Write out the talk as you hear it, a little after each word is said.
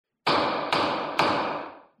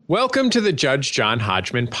Welcome to the Judge John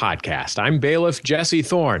Hodgman podcast. I'm bailiff Jesse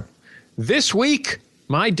Thorne. This week,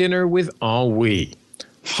 my dinner with ennui.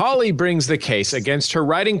 Holly brings the case against her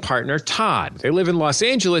writing partner, Todd. They live in Los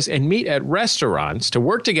Angeles and meet at restaurants to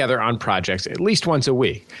work together on projects at least once a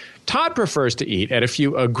week. Todd prefers to eat at a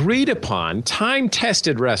few agreed-upon,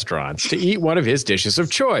 time-tested restaurants to eat one of his dishes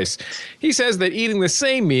of choice. He says that eating the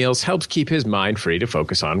same meals helps keep his mind free to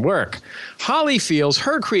focus on work. Holly feels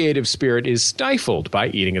her creative spirit is stifled by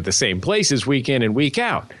eating at the same places week in and week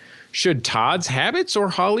out. Should Todd's habits or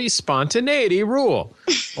Holly's spontaneity rule?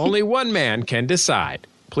 Only one man can decide.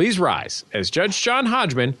 Please rise as Judge John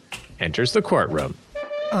Hodgman enters the courtroom.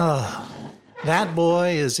 That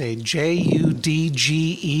boy is a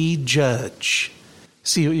JUDGE judge.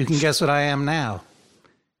 See what you can guess what I am now.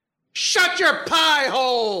 Shut your pie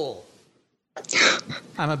hole!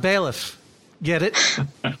 I'm a bailiff. Get it?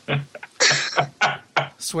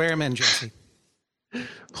 Swear him in, Jesse.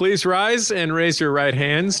 Please rise and raise your right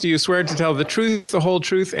hands. Do you swear to tell the truth, the whole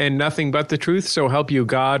truth, and nothing but the truth, so help you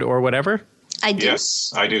God or whatever? I do.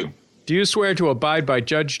 Yes, I do. Do you swear to abide by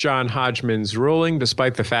Judge John Hodgman's ruling,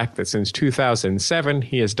 despite the fact that since 2007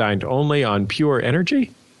 he has dined only on pure energy?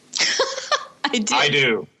 I do. I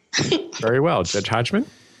do. Very well, Judge Hodgman.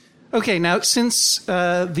 Okay, now, since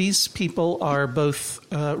these people are both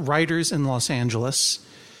writers in Los Angeles,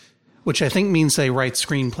 which I think means they write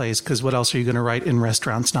screenplays, because what else are you going to write in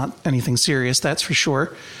restaurants? Not anything serious, that's for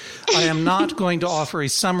sure. I am not going to offer a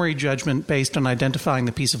summary judgment based on identifying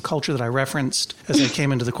the piece of culture that I referenced as I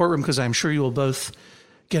came into the courtroom, because I'm sure you will both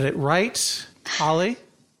get it right. Holly?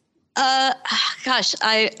 Gosh,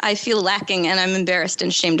 I feel lacking, and I'm embarrassed and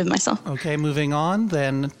ashamed of myself. Okay, moving on.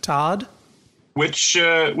 Then Todd? Which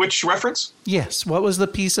reference? Yes, what was the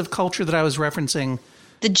piece of culture that I was referencing?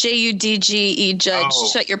 The JUDGE judge,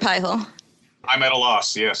 Shut your pie hole. I'm at a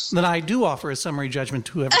loss, yes. Then I do offer a summary judgment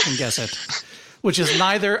to whoever can guess it, which is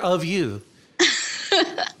neither of you.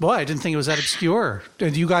 Boy, I didn't think it was that obscure.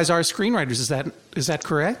 And you guys are screenwriters, is that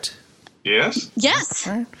correct? Yes? Yes.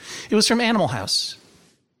 All right. It was from Animal House.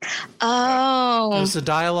 Oh. It was the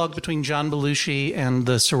dialogue between John Belushi and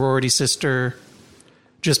the sorority sister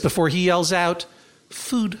just before he yells out,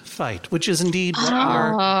 "Food fight," which is indeed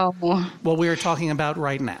what we are talking about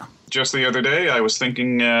right now. Just the other day, I was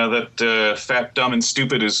thinking that fat, dumb, and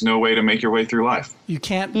stupid is no way to make your way through life. You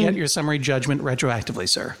can't get your summary judgment retroactively,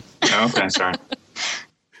 sir. Okay, sorry.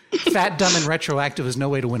 Fat, dumb, and retroactive is no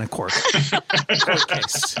way to win a court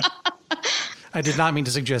case. I did not mean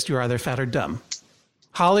to suggest you are either fat or dumb.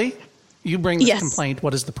 Holly, you bring this complaint.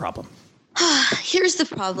 What is the problem? Here's the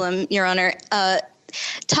problem, Your Honor.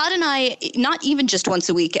 Todd and I, not even just once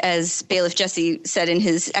a week, as Bailiff Jesse said in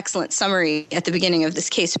his excellent summary at the beginning of this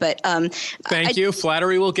case, but Thank you.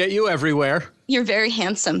 Flattery will get you everywhere. You're very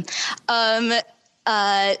handsome. I'd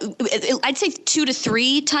say 2 to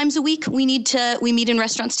 3 times a week we meet in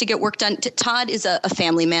restaurants to get work done. Todd is a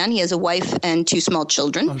family man. He has a wife and 2 small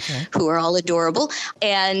children who are all adorable.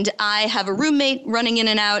 And I have a roommate running in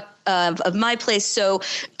and out of my place. So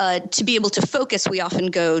to be able to focus, we often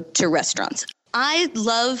go to restaurants. I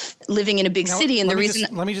love living in a big city, and the reason...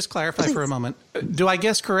 Let me just clarify for a moment. Do I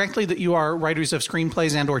guess correctly that you are writers of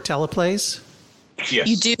screenplays and or teleplays? Yes.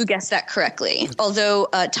 You do guess that correctly. Although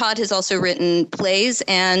Todd has also written plays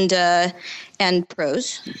and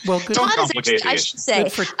prose. Well, good. Todd is actually,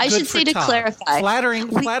 I should say to Todd. clarify.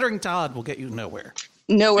 Flattering Todd will get you nowhere.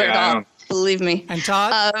 Nowhere at all. Believe me. And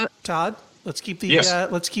Todd, let's keep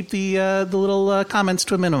the little comments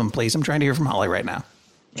to a minimum, please. I'm trying to hear from Holly right now.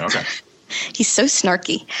 Okay. He's so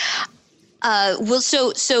snarky.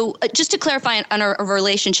 So just to clarify on our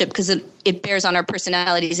relationship, because it bears on our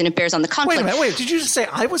personalities and it bears on the conflict. Wait. Did you just say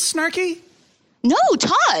I was snarky? No,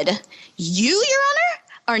 Todd. You, Your Honor,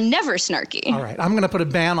 are never snarky. All right. I'm going to put a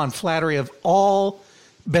ban on flattery of all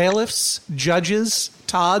bailiffs, judges,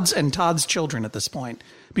 Todds, and Todd's children at this point,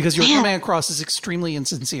 because you're coming across as extremely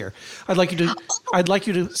insincere. I'd like you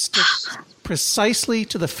to stick precisely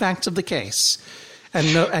to the facts of the case.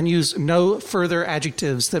 And use no further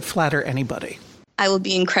adjectives that flatter anybody. I will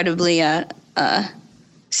be incredibly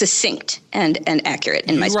succinct and accurate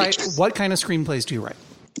in my speech. What kind of screenplays do you write?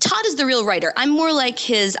 Todd is the real writer. I'm more like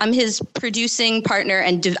I'm his producing partner,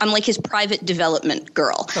 and I'm like his private development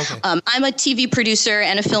girl. Okay. I'm a TV producer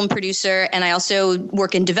and a film producer, and I also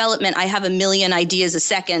work in development. I have a million ideas a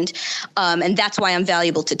second, and that's why I'm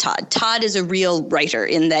valuable to Todd. Todd is a real writer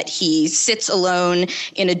in that he sits alone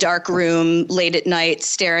in a dark room late at night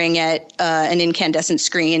staring at an incandescent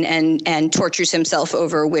screen and tortures himself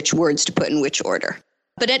over which words to put in which order.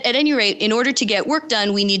 But at any rate, in order to get work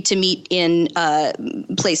done, we need to meet in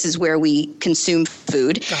places where we consume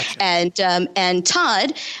food. Gotcha. And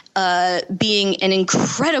Todd, being an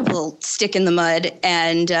incredible stick in the mud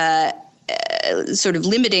and sort of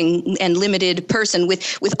limited person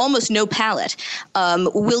with almost no palate,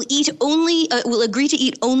 will agree to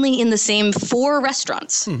eat only in the same 4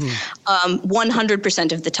 restaurants,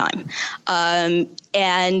 100% of the time.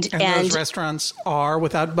 And those restaurants are,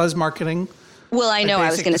 without buzz marketing. Well, I know. I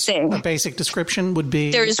was going to say a basic description would be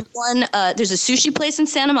there's one. There's a sushi place in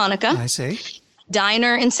Santa Monica. I see.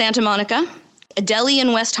 Diner in Santa Monica, a deli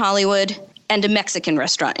in West Hollywood, and a Mexican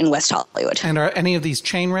restaurant in West Hollywood. And are any of these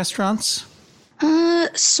chain restaurants?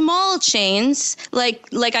 Small chains, like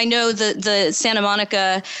I know the Santa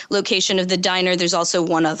Monica location of the diner. There's also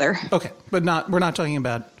one other. Okay, but we're not talking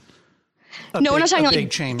about. We're not talking about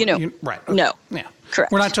big chain. Right. Okay. No. Yeah.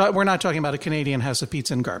 Correct. We're not talking about a Canadian House of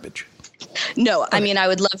Pizza and Garbage. No, okay. I mean, I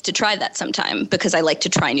would love to try that sometime because I like to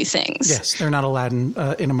try new things. Yes, they're not allowed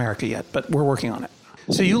in America yet, but we're working on it.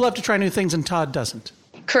 So you love to try new things and Todd doesn't.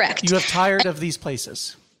 Correct. You have tired of these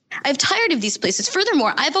places. I've tired of these places.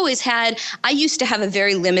 Furthermore, I used to have a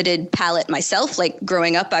very limited palate myself. Like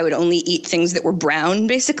growing up, I would only eat things that were brown,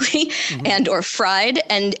 basically, and or fried.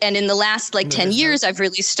 And in the last 10 years, I've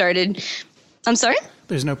really started. I'm sorry?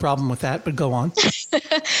 There's no problem with that, but go on.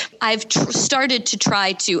 I've started to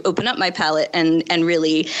try to open up my palate and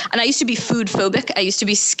really, and I used to be food phobic. I used to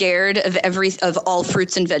be scared of all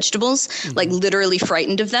fruits and vegetables, like literally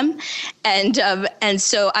frightened of them. And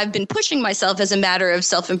so I've been pushing myself as a matter of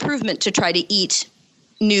self-improvement to try to eat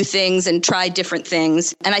new things and try different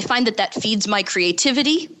things. And I find that feeds my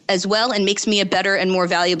creativity as well and makes me a better and more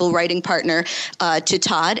valuable writing partner to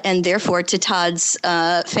Todd and therefore to Todd's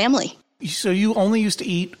family. So you only used to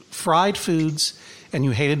eat fried foods and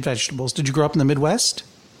you hated vegetables. Did you grow up in the Midwest?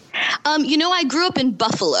 I grew up in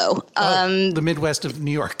Buffalo. The Midwest of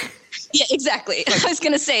New York. Yeah, exactly. I was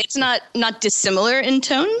going to say it's not dissimilar in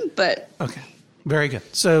tone, but okay, very good.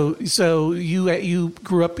 So you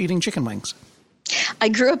grew up eating chicken wings.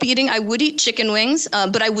 I would eat chicken wings,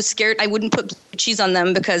 but I was scared. I wouldn't put blue cheese on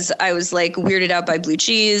them because I was weirded out by blue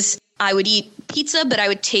cheese. I would eat pizza, but I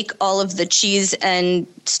would take all of the cheese and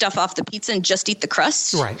stuff off the pizza and just eat the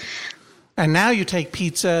crust. Right. And now you take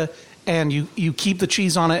pizza and you keep the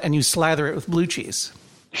cheese on it and you slather it with blue cheese.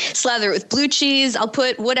 Slather it with blue cheese. I'll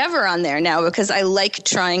put whatever on there now because I like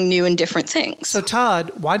trying new and different things. So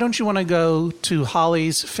Todd, why don't you want to go to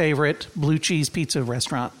Holly's favorite blue cheese pizza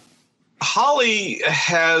restaurant? Holly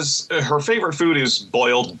has her favorite food is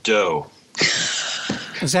boiled dough.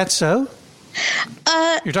 Is that so?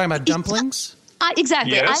 You're talking about dumplings?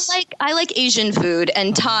 Exactly. Yes. I like Asian food,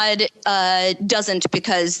 and Todd doesn't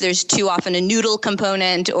because there's too often a noodle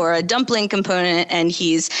component or a dumpling component, and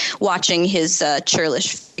he's watching his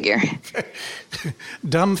churlish figure.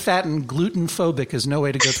 Dumb, fat, and gluten phobic is no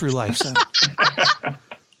way to go through life. So. Do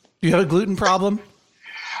you have a gluten problem?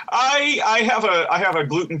 I have a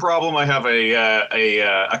gluten problem. I have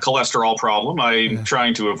a cholesterol problem. I'm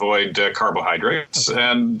trying to avoid carbohydrates,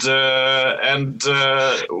 and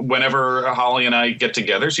whenever Holly and I get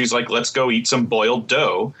together, she's like, "Let's go eat some boiled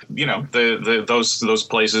dough." Those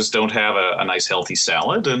places don't have a nice healthy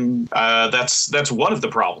salad, and that's one of the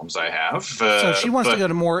problems I have. So she wants to go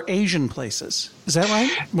to more Asian places. Is that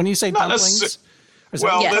right? When you say dumplings, is that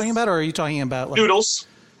what you're talking about, or are you talking about noodles?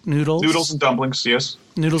 Noodles and dumplings, yes.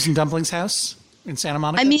 Noodles and Dumplings House in Santa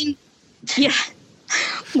Monica? I mean, yeah.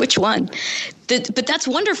 Which one? But that's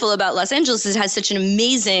wonderful about Los Angeles. It has such an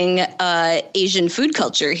amazing Asian food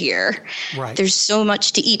culture here. Right. There's so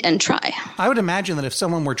much to eat and try. I would imagine that if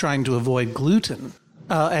someone were trying to avoid gluten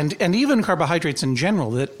and even carbohydrates in general,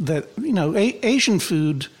 that Asian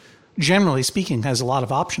food, generally speaking, has a lot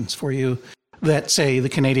of options for you that, say, the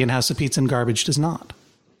Canadian House of Pizza and Garbage does not.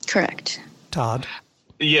 Correct. Todd?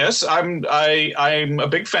 Yes, I'm a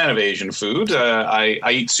big fan of Asian food. I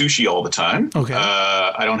eat sushi all the time. Okay.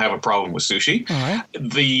 I don't have a problem with sushi. All right.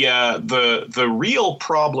 The real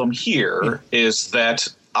problem here is that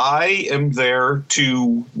I am there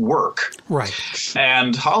to work. Right.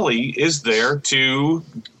 And Holly is there to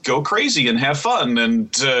go crazy and have fun, and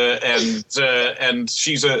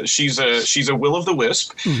she's a will o' the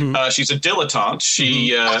wisp. Mm-hmm. She's a dilettante.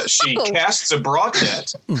 She casts a broad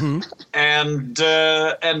net,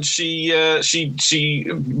 and she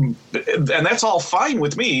and that's all fine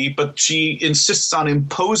with me. But she insists on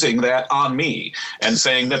imposing that on me and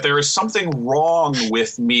saying that there is something wrong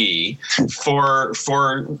with me for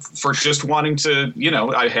just wanting to.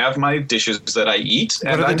 I have my dishes that I eat.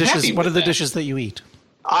 What are the dishes that you eat?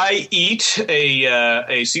 I eat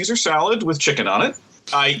a Caesar salad with chicken on it.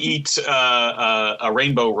 I eat a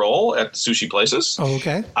rainbow roll at sushi places. Oh,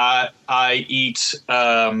 okay. I eat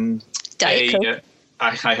Diet Coke.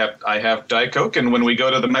 I have Diet Coke, and when we go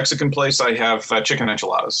to the Mexican place, I have chicken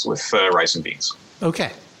enchiladas with rice and beans.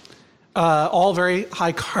 Okay. All very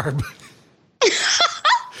high carb,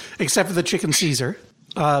 except for the chicken Caesar.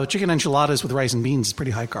 Chicken enchiladas with rice and beans is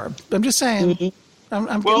pretty high carb. I'm just saying. Mm-hmm.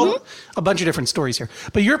 I'm getting a bunch of different stories here.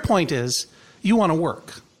 But your point is you want to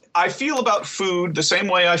work. I feel about food the same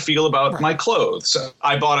way I feel about my clothes.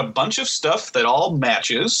 I bought a bunch of stuff that all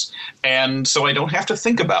matches, and so I don't have to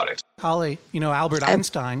think about it. Holly, Albert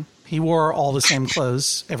Einstein, he wore all the same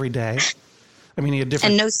clothes every day. I mean, he had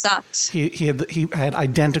different... And no socks. He had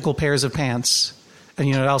identical pairs of pants. And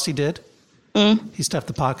you know what else he did? He stuffed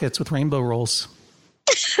the pockets with rainbow rolls.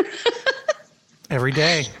 Every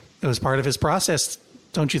day. It was part of his process.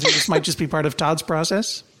 Don't you think this might just be part of Todd's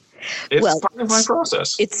process? It's part of my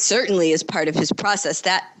process. It certainly is part of his process.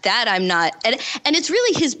 That I'm not, and it's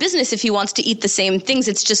really his business if he wants to eat the same things.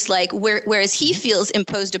 It's just like whereas he feels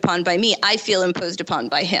imposed upon by me, I feel imposed upon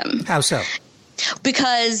by him. How so?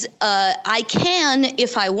 Because I can,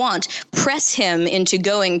 if I want, press him into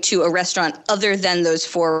going to a restaurant other than those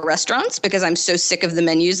 4 restaurants because I'm so sick of the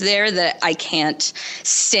menus there that I can't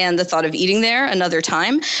stand the thought of eating there another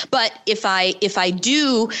time. But if I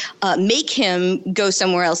do make him go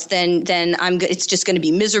somewhere else, then it's just going to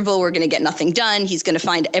be miserable. We're going to get nothing done. He's going to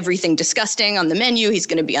find everything disgusting on the menu. He's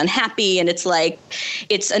going to be unhappy, and it's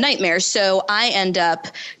a nightmare. So I end up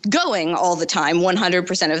going all the time,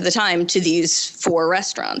 100% of the time, to these 4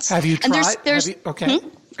 restaurants. Have you tried?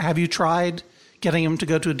 Have you tried getting him to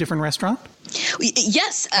go to a different restaurant?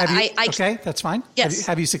 Yes. Okay, that's fine. Yes.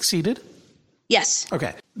 Have you succeeded? Yes.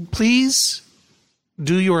 Okay. Please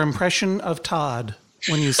do your impression of Todd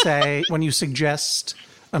when you suggest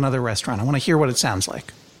another restaurant. I want to hear what it sounds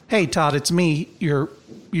like. Hey, Todd, it's me. Your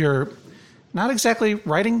not exactly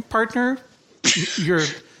writing partner. Your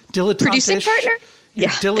dilettantish producing partner. Your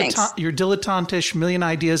dilettantish million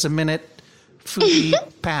ideas a minute foodie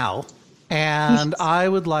pal, and I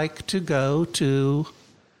would like to go to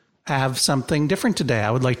have something different today.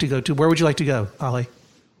 I would like to go to, where would you like to go, Holly?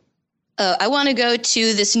 I want to go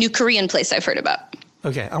to this new Korean place I've heard about.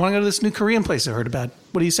 Okay, I want to go to this new Korean place I heard about.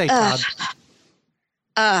 What do you say, Todd?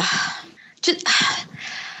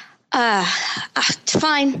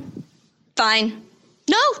 Fine.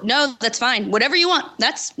 No, that's fine. Whatever you want.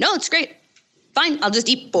 It's great. Fine, I'll just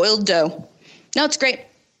eat boiled dough. No, it's great.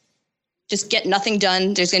 Just get nothing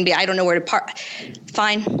done. There's going to be, I don't know where to park.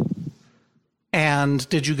 Fine. And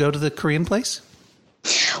did you go to the Korean place?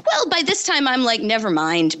 Well, by this time I'm like, never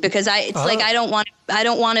mind, because I don't want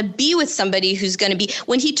to be with somebody who's going to be,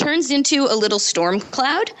 when he turns into a little storm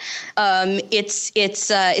cloud,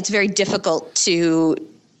 it's very difficult to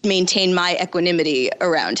maintain my equanimity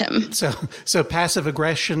around him. So passive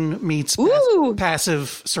aggression meets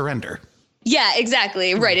passive surrender. Yeah,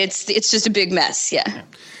 exactly. Right. It's just a big mess. Yeah.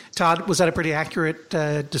 Todd, was that a pretty accurate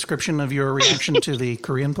description of your reaction to the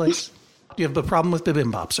Korean place? Do you have a problem with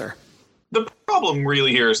bibimbap, sir? The problem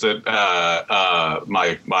really here is that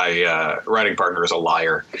my writing partner is a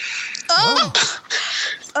liar. I'll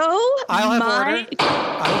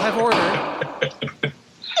have order.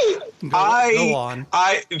 Go on.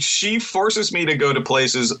 She forces me to go to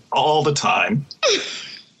places all the time.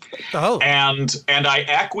 And I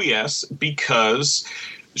acquiesce because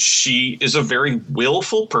she is a very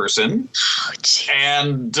willful person.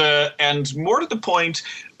 And more to the point,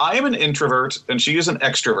 I am an introvert and she is an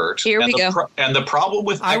extrovert. Here we go. And the problem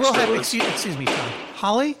with excuse me, Tom.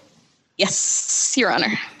 Holly? Yes, Your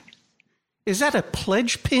Honor. Is that a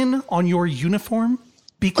pledge pin on your uniform?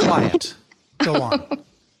 Be quiet. Go on.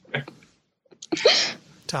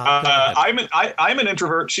 Tom, I'm an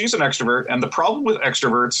introvert. She's an extrovert. And the problem with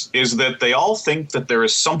extroverts is that they all think that there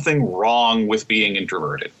is something wrong with being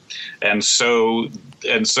introverted. And so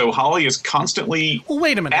Holly is constantly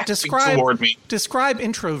wait a minute. acting toward me. Describe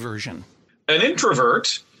introversion. An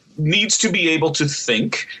introvert needs to be able to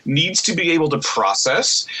think, needs to be able to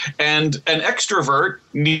process, and an extrovert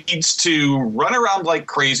needs to run around like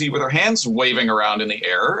crazy with her hands waving around in the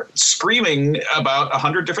air, screaming about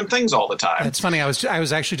 100 different things all the time. It's funny. I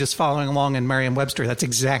was actually just following along in Merriam-Webster. That's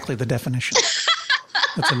exactly the definition.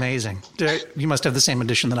 That's amazing. You must have the same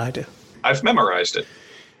edition that I do. I've memorized it.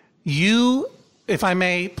 You, if I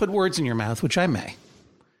may put words in your mouth, which I may,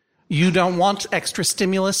 you don't want extra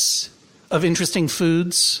stimulus of interesting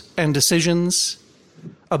foods and decisions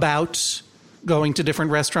about going to different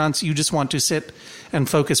restaurants. You just want to sit and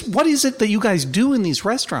focus. What is it that you guys do in these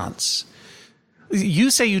restaurants?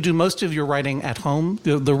 You say you do most of your writing at home,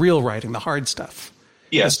 the real writing, the hard stuff.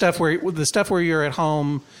 Yes. The stuff where you're at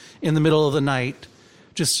home in the middle of the night,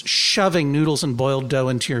 just shoving noodles and boiled dough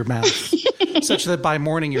into your mouth, such that by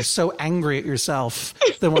morning you're so angry at yourself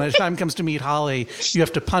that when the time comes to meet Holly, you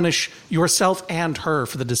have to punish yourself and her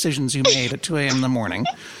for the decisions you made at 2 a.m. in the morning.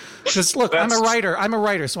 Just look, I'm a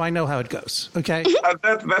writer, so I know how it goes. Okay,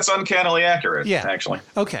 that's uncannily accurate. Yeah, actually.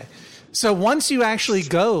 Okay, so once you actually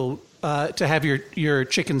go to have your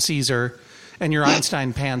chicken Caesar and your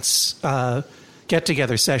Einstein Pants get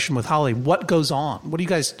together session with Holly, what goes on? What do you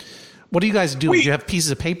guys do? Do you have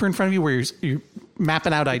pieces of paper in front of you where you're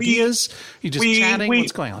mapping out ideas? You just chatting?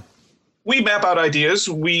 What's going on? We map out ideas.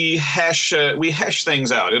 We hash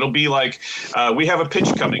things out. It'll be like we have a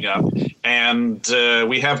pitch coming up, and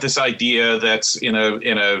we have this idea that's in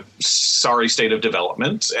a sorry state of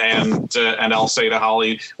development, and I'll say to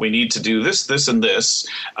Holly, we need to do this, this, and this.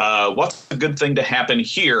 What's a good thing to happen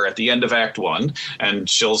here at the end of Act 1? And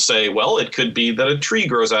she'll say, well, it could be that a tree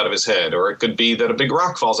grows out of his head, or it could be that a big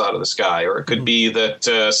rock falls out of the sky, or it could be that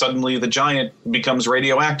suddenly the giant becomes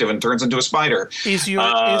radioactive and turns into a spider.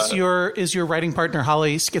 Is your writing partner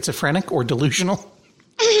Holly schizophrenic or delusional?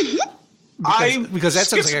 Because that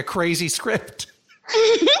sounds like a crazy script.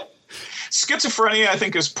 Schizophrenia, I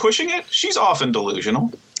think, is pushing it. She's often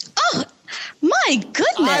delusional. Oh, my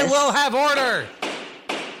goodness. I will have order.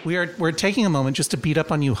 We're taking a moment just to beat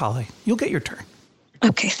up on you, Holly. You'll get your turn.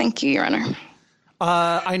 Okay, thank you, Your Honor.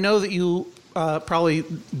 I know that you probably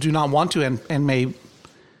do not want to and may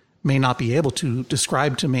not be able to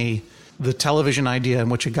describe to me the television idea in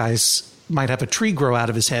which a guy's might have a tree grow out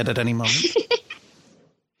of his head at any moment.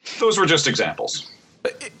 Those were just examples.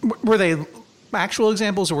 Were they actual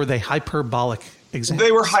examples or were they hyperbolic examples?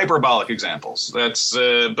 They were hyperbolic examples. That's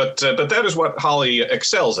but that is what Holly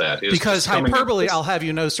excels at. Because hyperbole, I'll have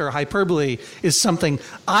you know, sir, hyperbole is something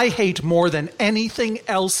I hate more than anything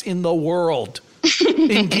else in the world.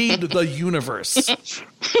 Indeed, the universe.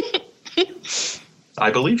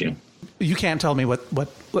 I believe you. You can't tell me what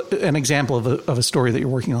an example of a story that you're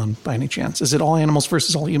working on by any chance. Is it all animals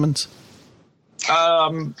versus all humans?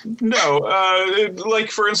 No.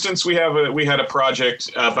 Like for instance, we had a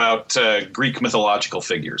project about Greek mythological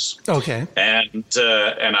figures. Okay. And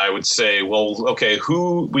I would say, well, okay,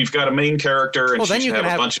 we've got a main character, and then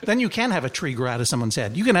you can have a tree grow out of someone's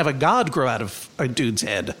head. You can have a god grow out of a dude's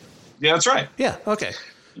head. Yeah, that's right. Yeah. Okay.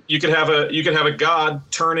 You could have a god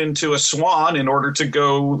turn into a swan in order to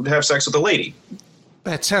go have sex with a lady.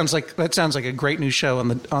 That sounds like a great new show on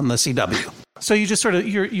the CW. So you just sort of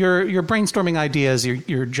you're brainstorming ideas,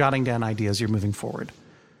 you're jotting down ideas, you're moving forward.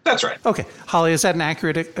 That's right. Okay, Holly, is that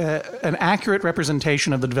an accurate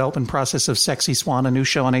representation of the development process of Sexy Swan, a new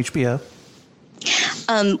show on HBO?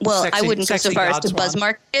 I wouldn't go so far as to buzz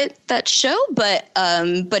market that show, but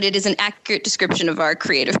it is an accurate description of our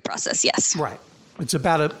creative process. Yes. Right. It's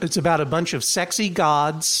about a bunch of sexy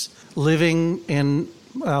gods living in.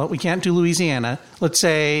 We can't do Louisiana. Let's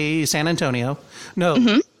say San Antonio. No.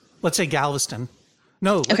 Mm-hmm. Let's say Galveston.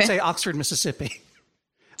 No. Let's say Oxford, Mississippi.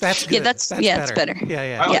 That's good. Yeah, that's better.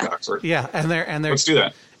 Yeah. I like Oxford. Yeah, and they're let's do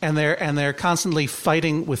that. And they're constantly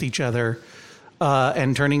fighting with each other,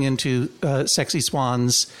 and turning into sexy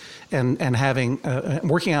swans, and having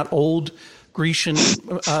working out old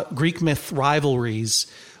Greek myth rivalries,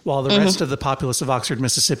 while the rest of the populace of Oxford,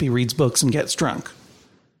 Mississippi reads books and gets drunk.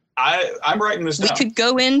 I'm writing this down. We could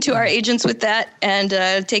go into our agents with that and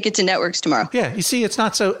take it to networks tomorrow. Yeah, you see, it's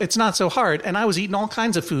not so hard. And I was eating all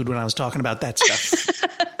kinds of food when I was talking about that stuff.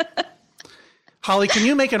 Holly, can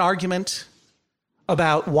you make an argument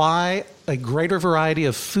about why a greater variety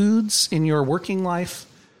of foods in your working life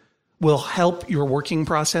will help your working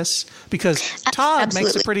process? Because Todd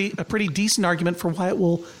makes a pretty decent argument for why it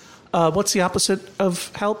will. What's the opposite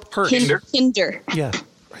of help? Hurt. Hinder. Yeah,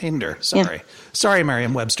 hinder. Sorry,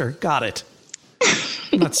 Merriam-Webster. Got it.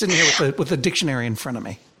 I'm not sitting here with a dictionary in front of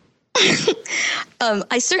me.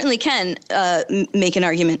 I certainly can make an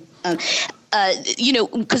argument.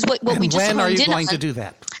 Because what we just when are you going to do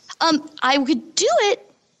that? I would do it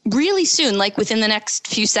really soon, like within the next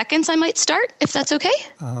few seconds. I might start, if that's okay.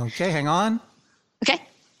 Okay, hang on. Okay.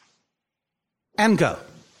 And go.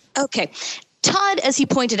 Okay. Todd, as he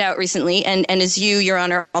pointed out recently, and as you, Your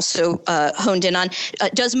Honor, also honed in on,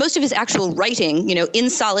 does most of his actual writing,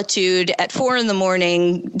 in solitude at 4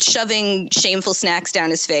 a.m, shoving shameful snacks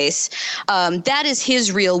down his face. That is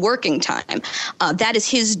his real working time. That is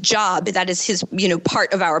his job. That is his,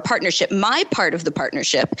 part of our partnership. My part of the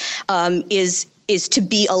partnership is to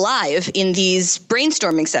be alive in these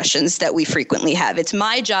brainstorming sessions that we frequently have. It's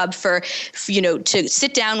my job to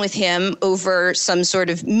sit down with him over some sort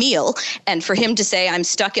of meal, and for him to say, I'm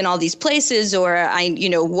stuck in all these places, or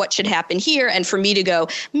what should happen here, and for me to go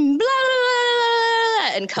blah, blah,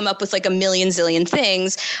 blah, and come up with like a million zillion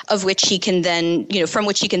things of which he can then, from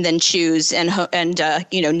which he can then choose and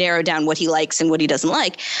narrow down what he likes and what he doesn't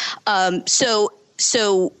like.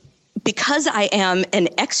 So because I am an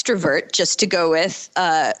extrovert, just to go with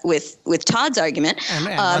Todd's argument, and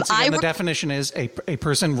once again, the definition is a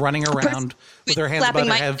person running around with their hands above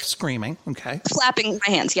their head, screaming. Okay, flapping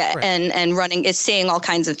my hands, yeah, right. and running is saying all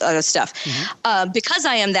kinds of other stuff. Mm-hmm. Because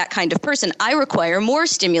I am that kind of person, I require more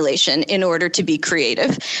stimulation in order to be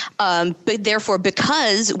creative. But therefore,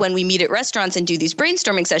 because when we meet at restaurants and do these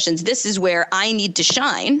brainstorming sessions, this is where I need to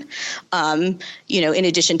shine. In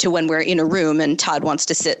addition to when we're in a room and Todd wants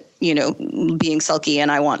to sit, being sulky,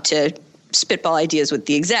 and I want to spitball ideas with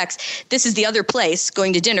the execs. This is the other place,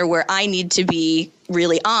 going to dinner, where I need to be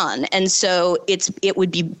really on. And so it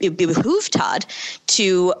would behoove Todd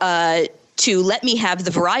to let me have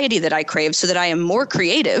the variety that I crave, so that I am more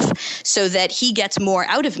creative, so that he gets more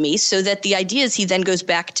out of me, so that the ideas he then goes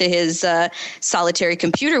back to his solitary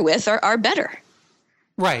computer with are better.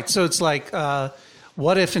 Right. So it's like,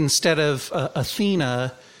 what if instead of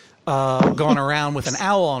Athena going around with an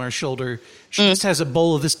owl on her shoulder, she just has a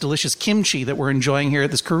bowl of this delicious kimchi that we're enjoying here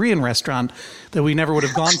at this Korean restaurant that we never would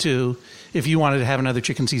have gone to if you wanted to have another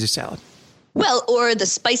chicken Caesar salad. Well, or the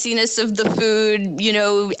spiciness of the food,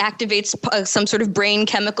 activates some sort of brain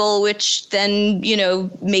chemical, which then,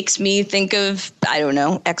 makes me think of, I don't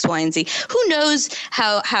know, X, Y, and Z. Who knows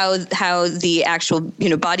how the actual,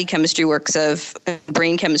 body chemistry works, of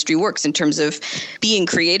brain chemistry works in terms of being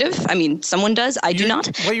creative? I mean, someone does. I do not.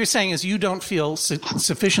 What you're saying is you don't feel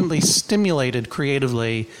sufficiently stimulated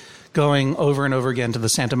creatively going over and over again to the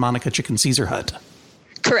Santa Monica Chicken Caesar Hut.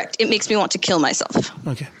 Correct. It makes me want to kill myself.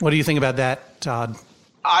 Okay. What do you think about that, Todd?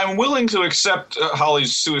 I'm willing to accept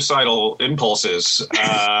Holly's suicidal impulses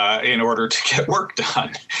in order to get work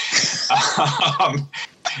done.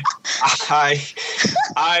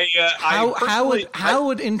 How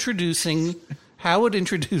would introducing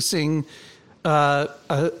a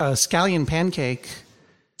scallion pancake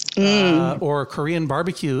or a Korean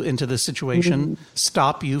barbecue into this situation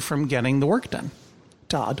stop you from getting the work done,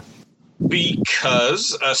 Todd?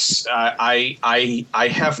 Because I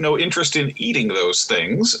have no interest in eating those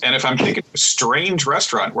things, and if I'm taking a strange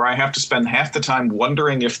restaurant where I have to spend half the time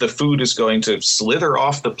wondering if the food is going to slither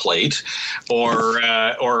off the plate or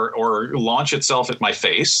launch itself at my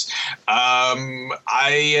face, I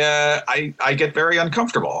get very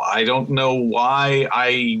uncomfortable. I don't know why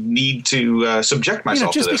I need to subject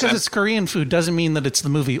myself to this. Just because it's Korean food doesn't mean that it's the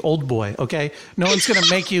movie Old Boy. Okay, no one's going to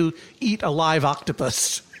make you eat a live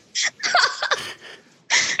octopus.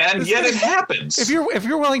 And yet it happens. If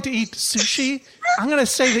you're willing to eat sushi, I'm going to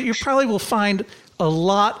say that you probably will find a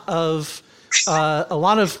lot of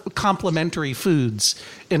complementary foods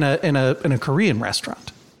in a Korean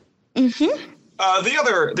restaurant. Mm-hmm.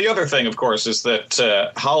 The other thing, of course, is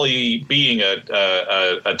that Holly, being a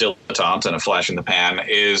dilettante and a flash in the pan,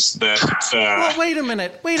 is that. Well, wait a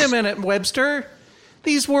minute, Webster.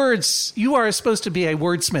 These words, you are supposed to be a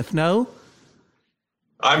wordsmith, no?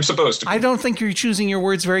 I'm supposed to be. I don't think you're choosing your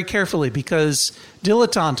words very carefully, because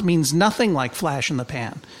dilettante means nothing like flash in the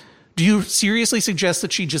pan. Do you seriously suggest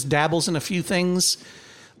that she just dabbles in a few things,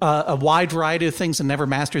 a wide variety of things, and never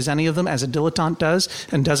masters any of them, as a dilettante does,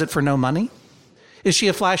 and does it for no money? Is she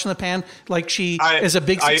a flash in the pan? Like she is a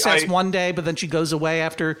big success one day, but then she goes away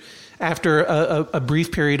after a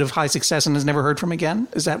brief period of high success and is never heard from again?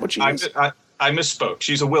 Is that what she is? I misspoke.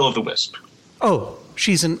 She's a will-o'-the-wisp. Oh,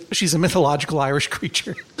 she's a mythological Irish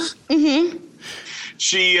creature. Mm-hmm.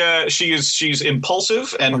 She's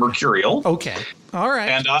impulsive and mercurial. Okay, all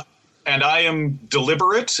right. And I am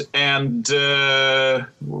deliberate and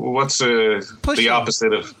what's the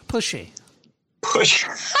opposite of pushy? Push.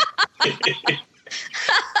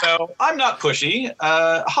 No, I'm not pushy.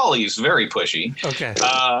 Holly's very pushy. Okay.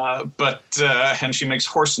 But and she makes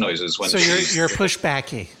horse noises when. So you're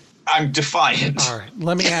pushbacky. I'm defiant. All right.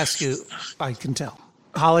 Let me ask you. I can tell.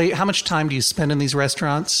 Holly, how much time do you spend in these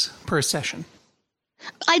restaurants per session?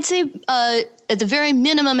 I'd say at the very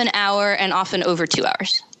minimum an hour, and often over 2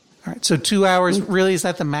 hours. All right. So 2 hours, really, is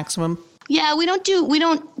that the maximum? Yeah, we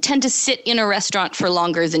don't tend to sit in a restaurant for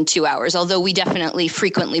longer than 2 hours, although we definitely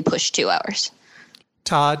frequently push 2 hours.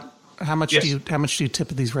 Todd, how much do you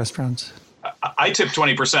tip at these restaurants? I tip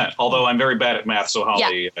 20%, although I'm very bad at math, so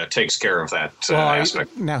Holly takes care of that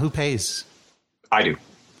aspect. Now, who pays? I do.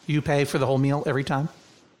 You pay for the whole meal every time?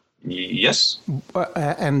 Yes.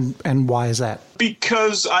 And why is that?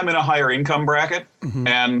 Because I'm in a higher income bracket,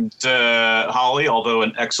 and Holly, although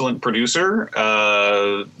an excellent producer,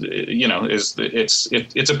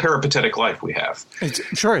 it's a peripatetic life we have.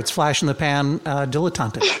 It's flash in the pan,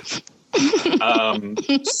 dilettantish.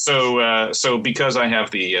 So because I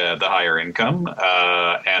have the higher income,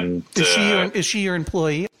 and is she your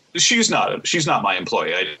employee? She's not my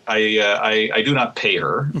employee. I do not pay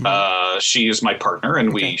her. She is my partner,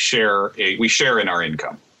 and we share in our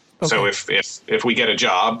income. Okay. So if we get a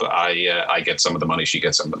job, I get some of the money. She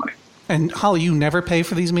gets some of the money. And Holly, you never pay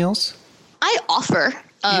for these meals? I offer,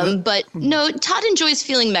 but no. Todd enjoys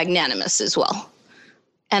feeling magnanimous as well,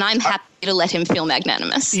 and I'm happy to let him feel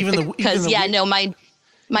magnanimous. My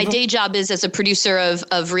day job is as a producer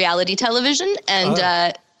of reality television,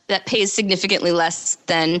 and that pays significantly less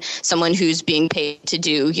than someone who's being paid to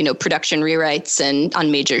do, production rewrites and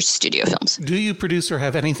on major studio films. Do you produce or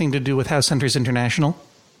have anything to do with House Hunters International?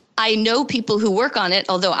 I know people who work on it,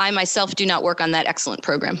 although I myself do not work on that excellent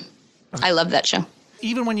program. Okay. I love that show.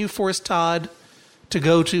 Even when you force Todd to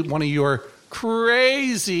go to one of your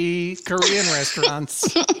crazy Korean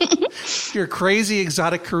restaurants, your crazy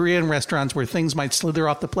exotic Korean restaurants where things might slither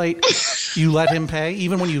off the plate, you let him pay,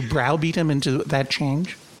 even when you browbeat him into that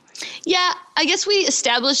change? Yeah, I guess we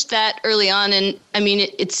established that early on, and I mean,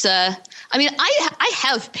 I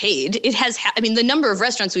have paid. It has. The number of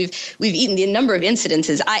restaurants we've eaten, the number of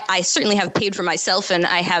incidences. I certainly have paid for myself, and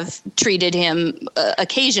I have treated him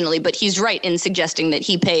occasionally. But he's right in suggesting that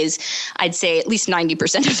he pays. I'd say at least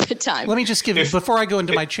 90% of the time. Let me just give you, before I go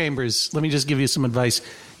into my chambers, let me just give you some advice.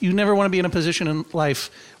 You never want to be in a position in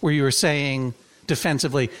life where you are saying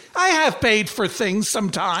defensively, "I have paid for things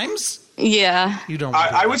sometimes." Yeah. You don't.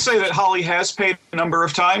 I would say that Holly has paid a number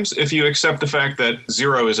of times if you accept the fact that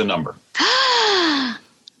 0 is a number.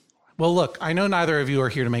 Well, look, I know neither of you are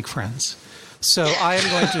here to make friends. So I am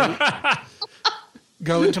going to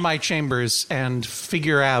go into my chambers and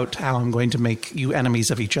figure out how I'm going to make you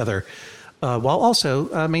enemies of each other while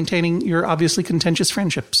also maintaining your obviously contentious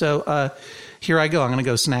friendship. So here I go. I'm going to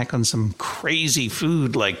go snack on some crazy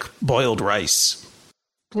food like boiled rice.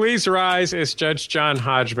 Please rise as Judge John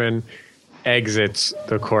Hodgman exits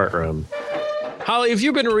the courtroom. Holly, have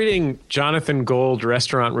you been reading Jonathan Gold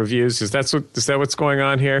restaurant reviews? Is that what's going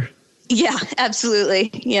on here? Yeah, absolutely.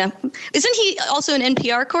 Yeah. Isn't he also an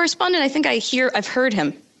NPR correspondent? I think I've heard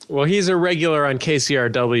him. Well, he's a regular on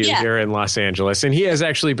KCRW here in Los Angeles, and he has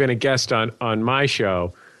actually been a guest on my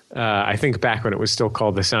show, I think back when it was still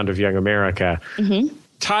called The Sound of Young America. Mm-hmm.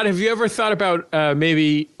 Todd, have you ever thought about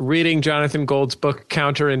maybe reading Jonathan Gold's book,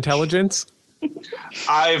 Counterintelligence?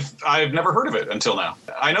 I've never heard of it until now.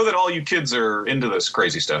 I know that all you kids are into this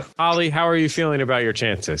crazy stuff. Holly, how are you feeling about your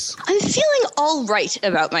chances? I'm feeling all right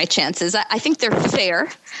about my chances. I think they're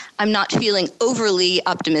fair. I'm not feeling overly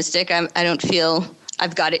optimistic. I don't feel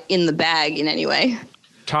I've got it in the bag in any way.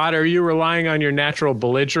 Todd, are you relying on your natural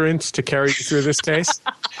belligerence to carry you through this case?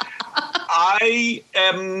 I'm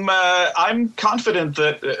confident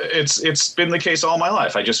that it's been the case all my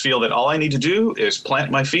life. I just feel that all I need to do is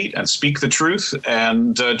plant my feet and speak the truth,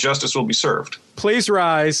 and justice will be served. Please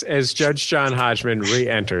rise as Judge John Hodgman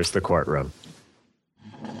re-enters the courtroom.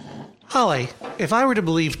 Holly, if I were to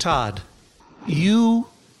believe Todd, you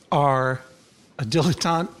are a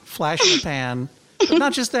dilettante, flash in the pan, but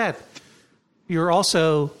not just that. You're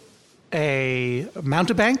also a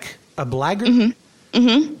mountebank, a blackguard,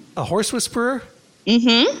 a horse whisperer,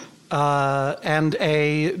 and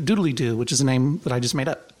a doodly-doo, which is a name that I just made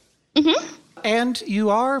up. And you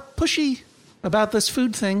are pushy about this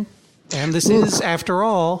food thing. And this is, after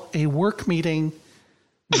all, a work meeting,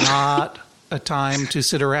 not a time to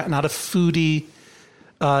sit around, not a foodie,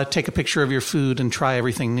 take a picture of your food and try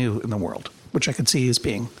everything new in the world, which I could see as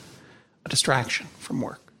being a distraction from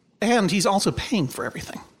work. And he's also paying for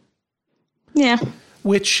everything. Yeah.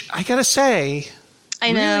 Which, I gotta say,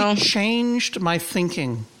 I know, really changed my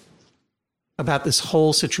thinking about this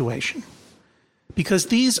whole situation. Because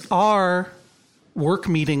these are work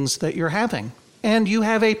meetings that you're having. And you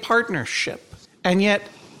have a partnership. And yet,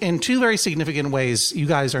 in two very significant ways, you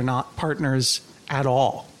guys are not partners at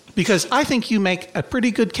all. Because I think you make a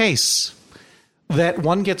pretty good case that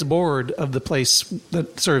one gets bored of the place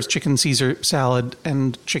that serves chicken Caesar salad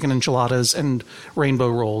and chicken enchiladas and rainbow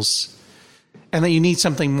rolls, and that you need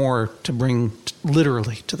something more to bring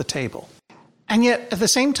literally to the table. And yet, at the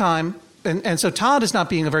same time, and so Todd is not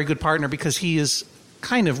being a very good partner because he is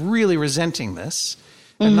kind of really resenting this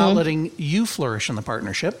and not letting you flourish in the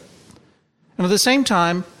partnership. And at the same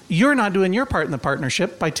time, you're not doing your part in the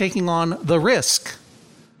partnership by taking on the risk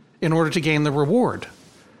in order to gain the reward.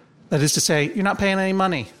 That is to say, you're not paying any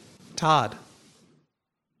money. Todd.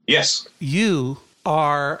 Yes. You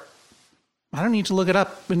are, I don't need to look it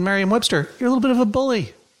up in Merriam-Webster, you're a little bit of a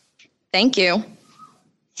bully. Thank you.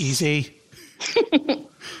 Easy.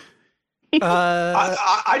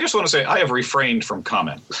 I just want to say I have refrained from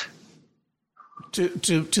comment.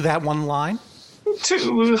 To that one line?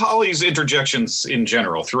 To Holly's interjections in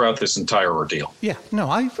general throughout this entire ordeal. Yeah, no,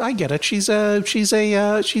 I get it. She's a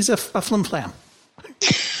flim flam.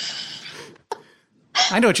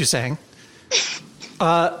 I know what you're saying.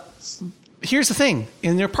 Here's the thing.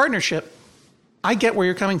 In your partnership, I get where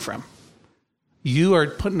you're coming from. You are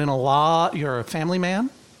putting in a lot. You're a family man.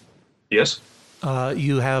 Yes.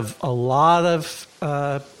 You have a lot of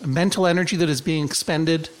mental energy that is being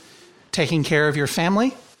expended taking care of your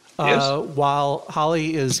family. Yes. While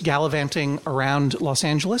Holly is gallivanting around Los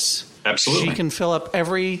Angeles. Absolutely. She can fill up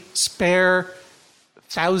every spare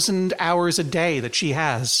 1,000 hours a day that she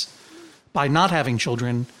has by not having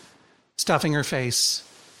children, stuffing her face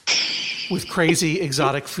with crazy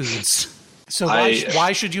exotic foods. So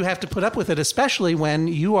why should you have to put up with it, especially when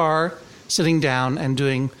you are sitting down and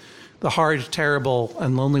doing the hard, terrible,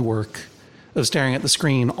 and lonely work of staring at the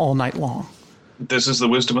screen all night long? This is the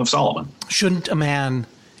wisdom of Solomon. Shouldn't a man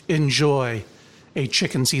enjoy a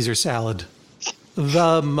chicken Caesar salad,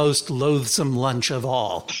 the most loathsome lunch of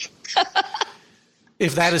all?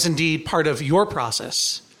 If that is indeed part of your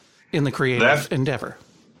process in the creative endeavor.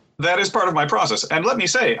 That is part of my process. And let me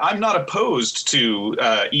say, I'm not opposed to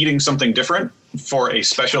eating something different for a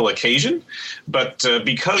special occasion. But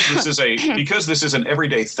because this is an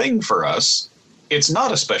everyday thing for us, it's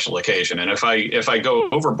not a special occasion. And if I go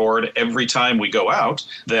overboard every time we go out,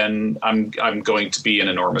 then I'm going to be an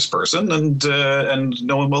enormous person, and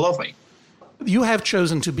no one will love me. You have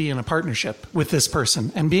chosen to be in a partnership with this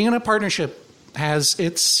person, and being in a partnership has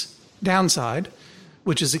its downside,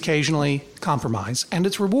 which is occasionally compromise, and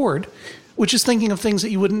its reward, which is thinking of things that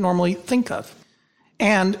you wouldn't normally think of.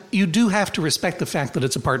 And you do have to respect the fact that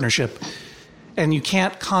it's a partnership, and you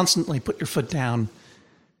can't constantly put your foot down.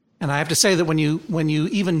 And I have to say that when you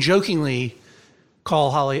even jokingly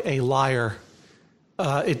call Holly a liar,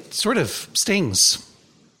 it sort of stings.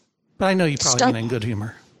 But I know you probably mean it in good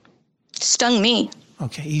humor. Stung me.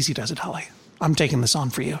 Okay, easy does it, Holly. I'm taking this on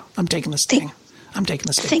for you. I'm taking this sting. I'm taking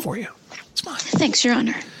the sting for you. It's mine. Thanks, Your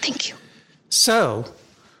Honor. Thank you. So,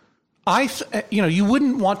 you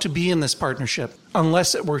wouldn't want to be in this partnership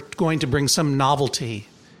unless it were going to bring some novelty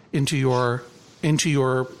into your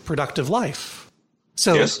productive life.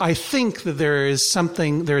 So yes. I think that there is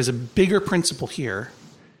a bigger principle here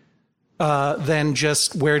than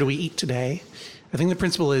just where do we eat today. I think the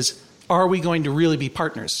principle is, are we going to really be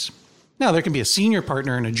partners? Now, there can be a senior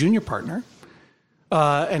partner and a junior partner.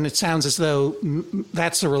 And it sounds as though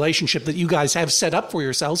that's the relationship that you guys have set up for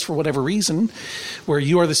yourselves for whatever reason, where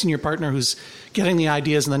you are the senior partner who's getting the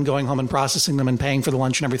ideas and then going home and processing them and paying for the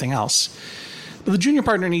lunch and everything else. But the junior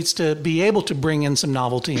partner needs to be able to bring in some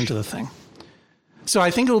novelty into the thing. So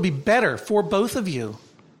I think it will be better for both of you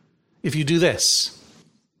if you do this.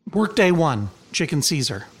 Workday 1, chicken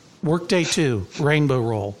Caesar. Workday 2, rainbow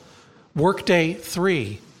roll. Workday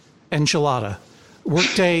 3, enchilada.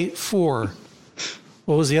 Workday 4,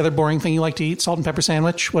 what was the other boring thing you like to eat? Salt and pepper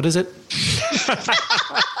sandwich? What is it?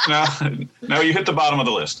 No, you hit the bottom of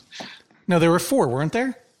the list. No, there were 4, weren't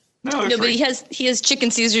there? No, but he has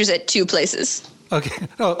chicken Caesars at 2 places. Okay.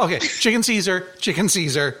 Oh, okay. Chicken Caesar.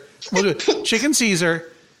 We'll do it. Chicken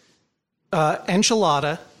Caesar,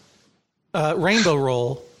 enchilada, rainbow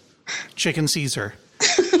roll, chicken Caesar.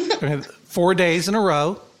 4 days in a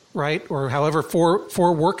row, right? Or however,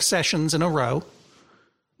 four work sessions in a row.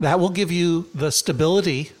 That will give you the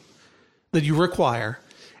stability that you require.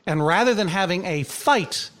 And rather than having a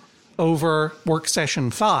fight over work session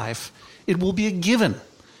 5, it will be a given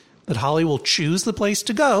that Holly will choose the place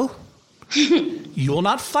to go. You will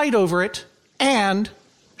not fight over it, and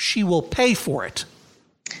she will pay for it.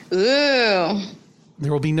 Ooh.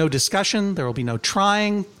 There will be no discussion. There will be no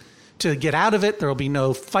trying to get out of it. There will be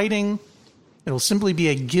no fighting. It will simply be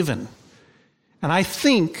a given. And I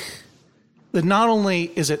think that not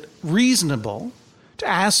only is it reasonable to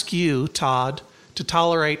ask you, Todd, to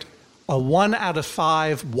tolerate a 1 out of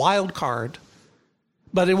 5 wild card,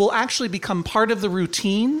 but it will actually become part of the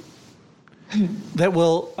routine that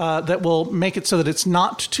will make it so that it's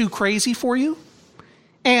not too crazy for you,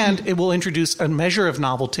 and it will introduce a measure of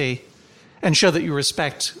novelty and show that you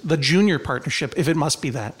respect the junior partnership, if it must be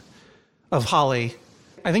that, of Holly.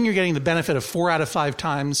 I think you're getting the benefit of 4 out of 5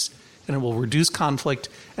 times, and it will reduce conflict,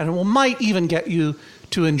 and it might even get you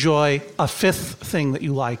to enjoy a 5th thing that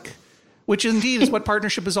you like, which indeed is what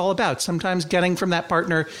partnership is all about. Sometimes getting from that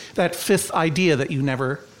partner that 5th idea that you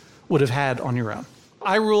never would have had on your own.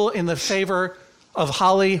 I rule in the favor of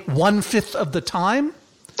Holly 1/5 of the time.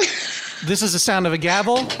 This is the sound of a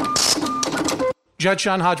gavel. Judge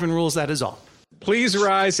John Hodgman rules, that is all. Please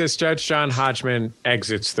rise as Judge John Hodgman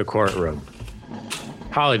exits the courtroom.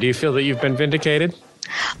 Holly, do you feel that you've been vindicated?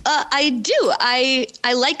 I do. I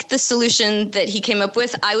like the solution that he came up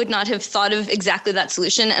with. I would not have thought of exactly that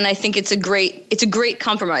solution, and I think it's a great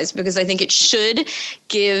compromise, because I think it should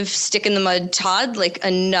give Stick in the Mud Todd like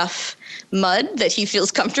enough mud that he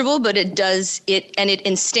feels comfortable, but it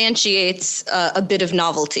instantiates a bit of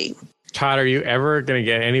novelty. Todd, are you ever going to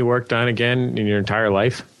get any work done again in your entire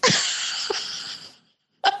life?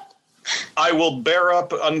 I will bear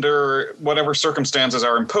up under whatever circumstances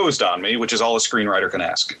are imposed on me, which is all a screenwriter can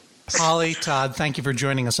ask. Holly, Todd, thank you for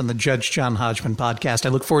joining us on the Judge John Hodgman podcast. I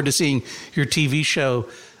look forward to seeing your TV show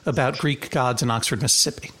about Greek gods in Oxford,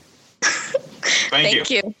 Mississippi. Thank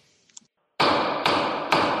you.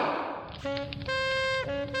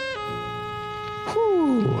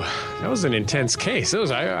 Whew, that was an intense case.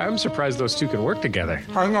 I'm surprised those two can work together.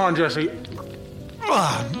 Hang on, Jesse.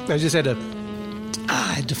 I just had to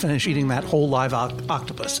finish eating that whole live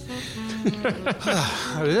octopus.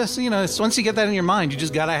 Once you get that in your mind, you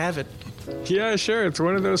just got to have it. Yeah, sure. It's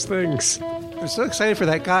one of those things. I'm so excited for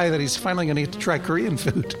that guy that he's finally going to get to try Korean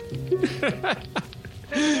food.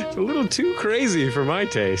 It's a little too crazy for my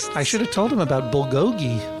taste. I should have told him about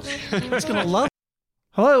bulgogi. He's going to love it.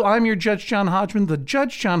 Hello, I'm your Judge John Hodgman. The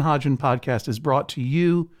Judge John Hodgman podcast is brought to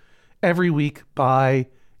you every week by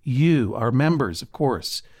you, our members, of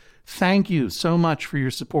course. Thank you so much for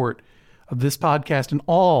your support of this podcast and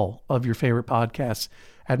all of your favorite podcasts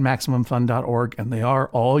at MaximumFun.org, and they are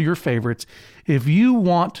all your favorites. If you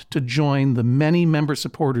want to join the many member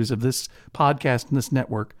supporters of this podcast and this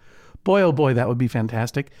network, boy, oh boy, that would be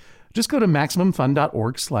fantastic. Just go to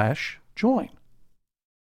MaximumFun.org/join.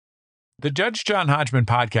 The Judge John Hodgman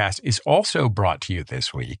podcast is also brought to you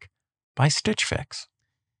this week by Stitch Fix.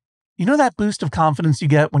 You know that boost of confidence you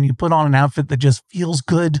get when you put on an outfit that just feels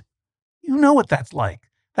good? You know what that's like.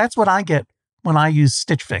 That's what I get when I use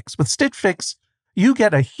Stitch Fix. With Stitch Fix, you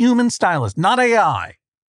get a human stylist, not AI.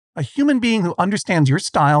 A human being who understands your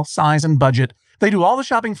style, size, and budget. They do all the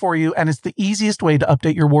shopping for you, and it's the easiest way to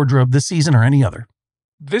update your wardrobe this season or any other.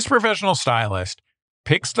 This professional stylist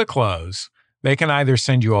picks the clothes. They can either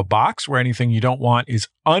send you a box where anything you don't want is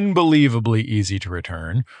unbelievably easy to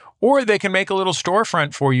return, or they can make a little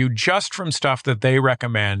storefront for you just from stuff that they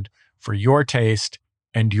recommend for your taste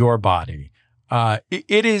and your body.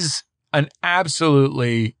 It is an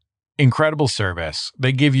absolutely incredible service.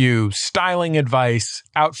 They give you styling advice,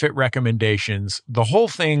 outfit recommendations, the whole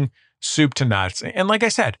thing, soup to nuts. And like I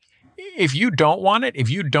said, if you don't want it, if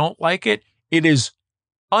you don't like it, it is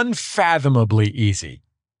unfathomably easy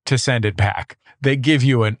to send it back. They give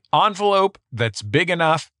you an envelope that's big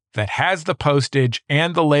enough, that has the postage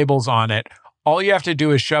and the labels on it. All you have to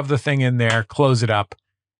do is shove the thing in there, close it up,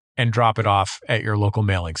 and drop it off at your local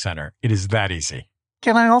mailing center. It is that easy.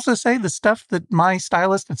 Can I also say the stuff that my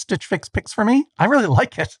stylist at Stitch Fix picks for me? I really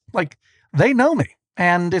like it. Like, they know me,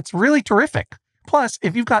 and it's really terrific. Plus,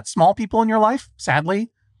 if you've got small people in your life,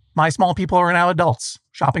 sadly, my small people are now adults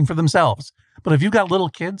shopping for themselves. But if you've got little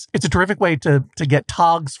kids, it's a terrific way to get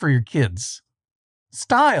togs for your kids.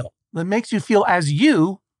 Style that makes you feel as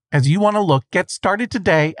you want to look. Get started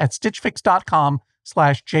today at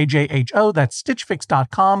stitchfix.com/JJHO. That's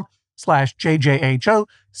stitchfix.com/JJHO.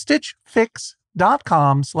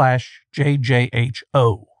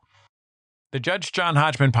 stitchfix.com/JJHO. The Judge John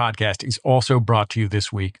Hodgman podcast is also brought to you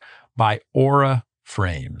this week by Aura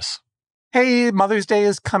Frames. Hey, Mother's Day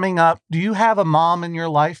is coming up. Do you have a mom in your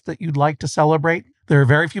life that you'd like to celebrate? There are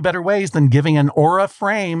very few better ways than giving an Aura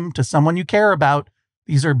frame to someone you care about.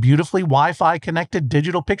 These are beautifully Wi-Fi connected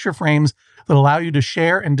digital picture frames that allow you to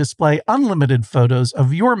share and display unlimited photos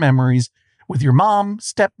of your memories with your mom,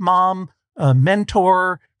 stepmom,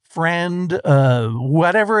 mentor, friend,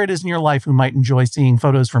 whatever it is in your life who might enjoy seeing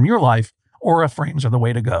photos from your life. Aura frames are the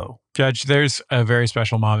way to go. Judge, there's a very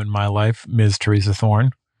special mom in my life, Ms. Teresa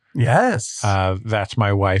Thorne. Yes. That's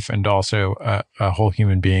my wife and also a whole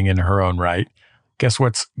human being in her own right. Guess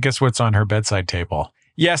what's on her bedside table?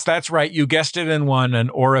 Yes, that's right. You guessed it and won an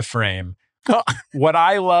Aura frame. What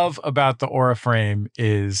I love about the Aura frame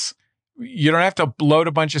is you don't have to load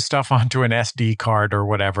a bunch of stuff onto an SD card or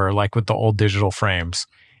whatever, like with the old digital frames.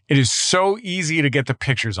 It is so easy to get the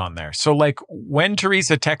pictures on there. So like when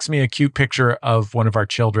Teresa texts me a cute picture of one of our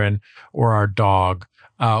children or our dog,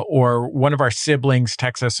 or one of our siblings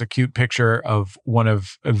texts us a cute picture of one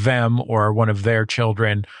of them or one of their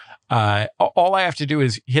children, all I have to do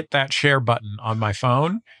is hit that share button on my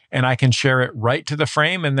phone and I can share it right to the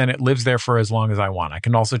frame, and then it lives there for as long as I want. I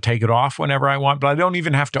can also take it off whenever I want, but I don't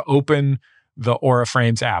even have to open the Aura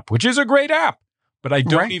Frames app, which is a great app, but I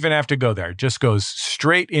don't even have to go there. It just goes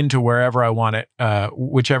straight into wherever I want it,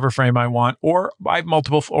 whichever frame I want, or I have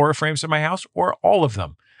multiple Aura Frames in my house, or all of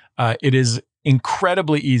them. It is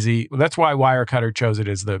incredibly easy. That's why Wirecutter chose it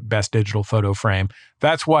as the best digital photo frame.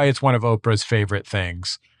 That's why it's one of Oprah's favorite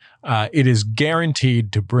things. It is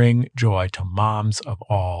guaranteed to bring joy to moms of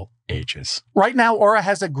all ages. Right now, Aura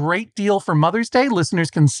has a great deal for Mother's Day.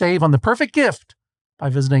 Listeners can save on the perfect gift by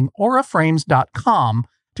visiting auraframes.com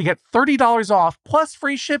to get $30 off plus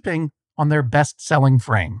free shipping on their best-selling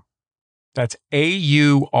frame. That's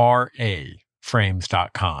AURA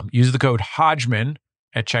frames.com. Use the code Hodgman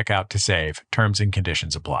at checkout to save. Terms and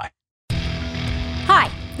conditions apply. Hi,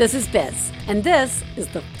 this is Biz, and this is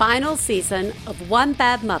the final season of One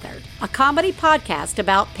Bad Mother, a comedy podcast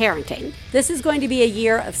about parenting. This is going to be a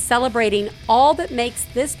year of celebrating all that makes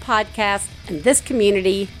this podcast and this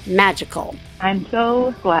community magical. I'm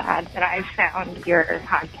so glad that I found your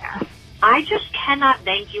podcast. I just cannot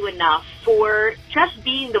thank you enough for just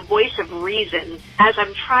being the voice of reason as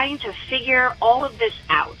I'm trying to figure all of this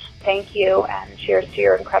out. Thank you, and cheers to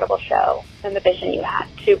your incredible show and the vision you had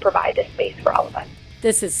to provide this space for all of us.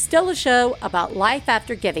 This is still a show about life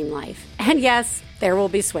after giving life. And yes, there will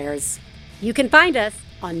be swears. You can find us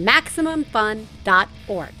on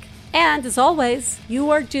MaximumFun.org. And as always,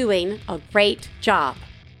 you are doing a great job.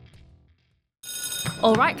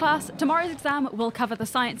 All right, class, tomorrow's exam will cover the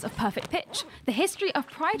science of perfect pitch, the history of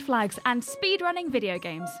pride flags, and speedrunning video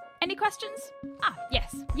games. Any questions?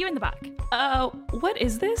 Yes, you in the back. What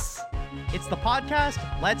is this? It's the podcast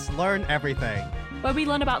Let's Learn Everything, where we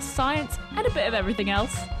learn about science and a bit of everything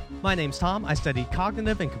else. My name's Tom. I study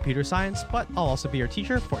cognitive and computer science, but I'll also be your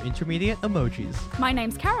teacher for intermediate emojis. My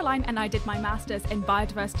name's Caroline, and I did my master's in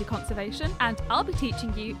biodiversity conservation, and I'll be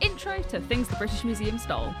teaching you intro to things the British Museum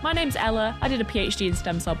stole. My name's Ella. I did a PhD in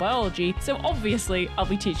stem cell biology, so obviously I'll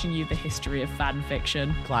be teaching you the history of fan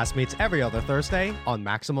fiction. Class meets every other Thursday on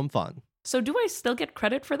Maximum Fun. So do I still get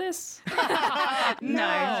credit for this?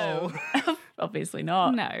 No. Obviously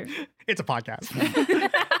not. No. It's a podcast.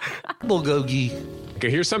 Bulgogi.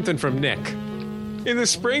 Okay, here's something from Nick. In the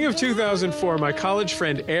spring of 2004, my college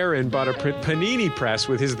friend Aaron bought a panini press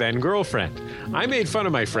with his then girlfriend. I made fun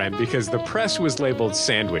of my friend because the press was labeled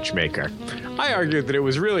sandwich maker. I argued that it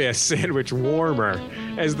was really a sandwich warmer,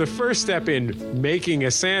 as the first step in making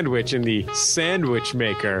a sandwich in the sandwich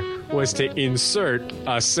maker was to insert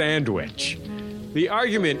a sandwich. The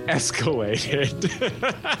argument escalated.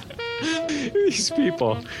 These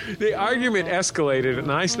people. The argument escalated,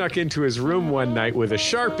 and I snuck into his room one night with a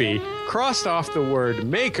Sharpie, crossed off the word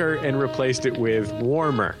maker, and replaced it with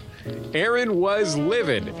warmer. Aaron was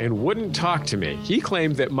livid and wouldn't talk to me. He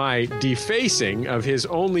claimed that my defacing of his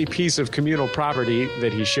only piece of communal property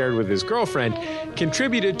that he shared with his girlfriend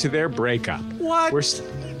contributed to their breakup. What?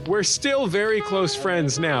 We're still very close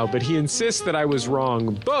friends now, but he insists that I was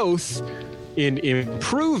wrong both in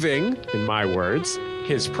improving, in my words,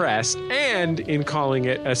 his press, and in calling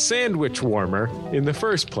it a sandwich warmer in the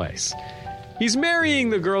first place. He's marrying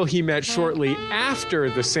the girl he met shortly after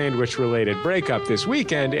the sandwich-related breakup this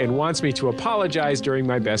weekend and wants me to apologize during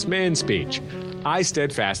my best man speech. I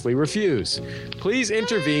steadfastly refuse. Please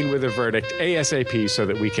intervene with a verdict ASAP so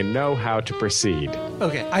that we can know how to proceed.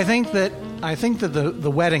 Okay, I think that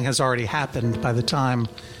the wedding has already happened by the time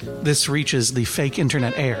this reaches the fake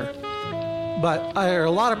internet air. But there are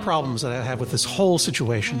a lot of problems that I have with this whole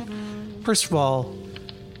situation. First of all,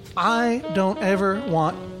 I don't ever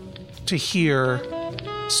want to hear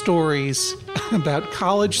stories about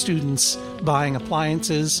college students buying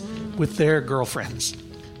appliances with their girlfriends.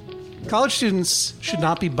 College students should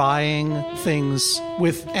not be buying things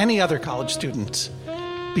with any other college student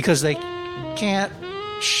because they can't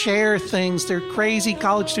share things. They're crazy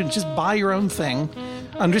college students. Just buy your own thing.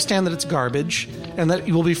 Understand that it's garbage and that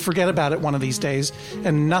you will forget about it one of these days,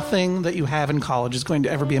 and nothing that you have in college is going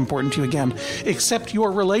to ever be important to you again, except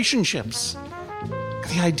your relationships.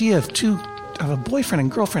 The idea of a boyfriend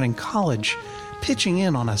and girlfriend in college pitching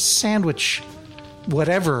in on a sandwich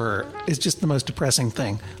whatever is just the most depressing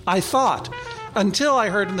thing. I thought, until I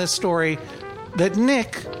heard in this story, that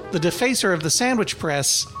Nick, the defacer of the sandwich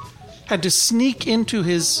press, had to sneak into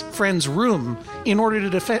his friend's room in order to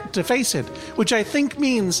deface it, which I think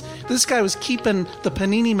means this guy was keeping the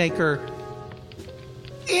panini maker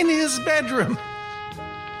in his bedroom.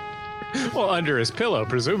 Well, under his pillow,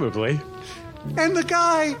 presumably. And the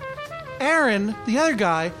guy, Aaron, the other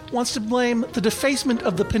guy, wants to blame the defacement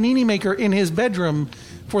of the panini maker in his bedroom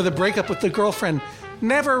for the breakup with the girlfriend,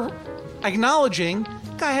 never acknowledging,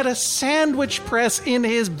 guy had a sandwich press in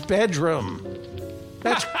his bedroom.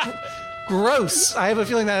 That's gross. I have a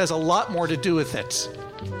feeling that has a lot more to do with it.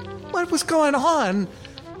 What was going on?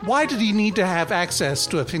 Why did he need to have access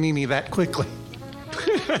to a panini that quickly?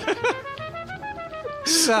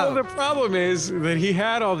 Well, the problem is that he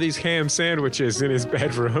had all these ham sandwiches in his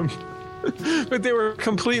bedroom, but they were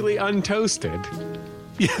completely untoasted.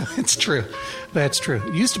 Yeah, it's true. That's true.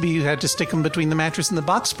 It used to be you had to stick them between the mattress and the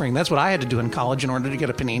box spring. That's what I had to do in college in order to get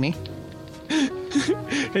a panini.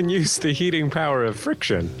 And use the heating power of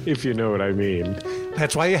friction, if you know what I mean.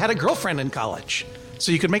 That's why you had a girlfriend in college,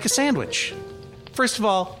 so you could make a sandwich. First of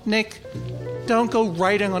all, Nick, don't go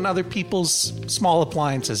writing on other people's small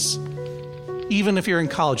appliances. Even if you're in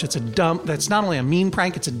college, that's not only a mean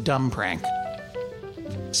prank, it's a dumb prank.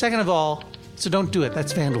 Second of all, so don't do it.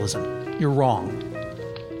 That's vandalism. You're wrong.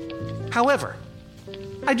 However,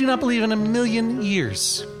 I do not believe in a million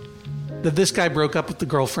years that this guy broke up with the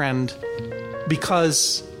girlfriend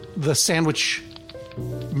because the sandwich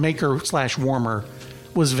maker / warmer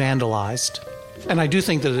was vandalized. And I do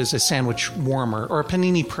think that it is a sandwich warmer, or a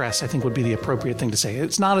panini press, I think would be the appropriate thing to say.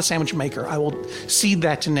 It's not a sandwich maker. I will cede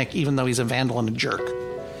that to Nick, even though he's a vandal and a jerk.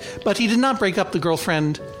 But he did not break up the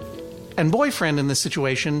girlfriend and boyfriend in this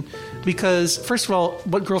situation because, first of all,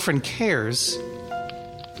 what girlfriend cares?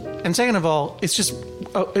 And second of all, it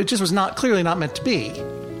just was clearly not meant to be.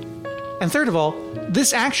 And third of all,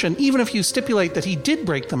 this action, even if you stipulate that he did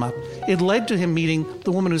break them up, it led to him meeting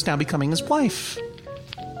the woman who's now becoming his wife.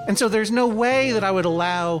 And so there's no way that I would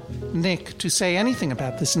allow Nick to say anything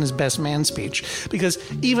about this in his best man speech, because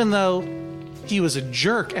even though he was a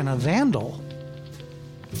jerk and a vandal,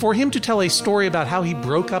 for him to tell a story about how he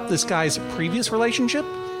broke up this guy's previous relationship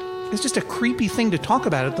is just a creepy thing to talk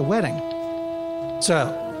about at the wedding.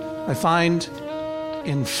 So I find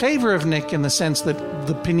in favor of Nick in the sense that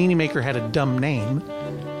the panini maker had a dumb name,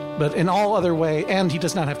 but in all other way, and he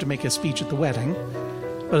does not have to make a speech at the wedding.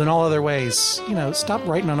 But in all other ways, stop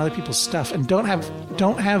writing on other people's stuff and don't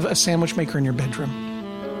have a sandwich maker in your bedroom.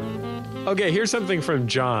 Okay, here's something from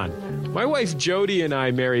John. My wife Jody and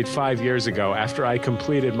I married 5 years ago after I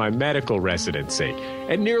completed my medical residency.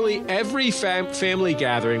 At nearly every family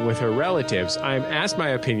gathering with her relatives, I am asked my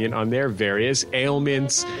opinion on their various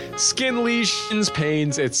ailments, skin lesions,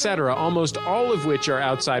 pains, etc., almost all of which are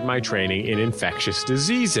outside my training in infectious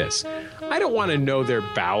diseases. I don't want to know their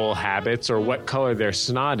bowel habits or what color their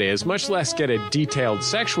snot is, much less get a detailed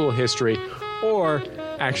sexual history or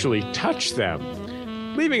actually touch them.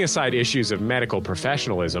 Leaving aside issues of medical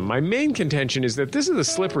professionalism, my main contention is that this is a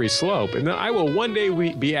slippery slope and that I will one day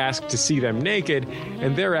be asked to see them naked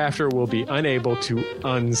and thereafter will be unable to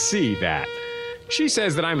unsee that. She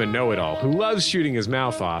says that I'm a know-it-all who loves shooting his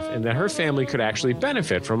mouth off and that her family could actually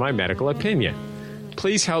benefit from my medical opinion.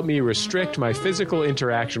 Please help me restrict my physical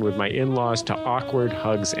interaction with my in-laws to awkward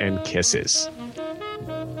hugs and kisses.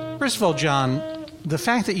 First of all, John, the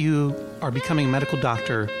fact that you are becoming a medical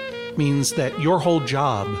doctor means that your whole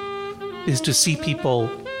job is to see people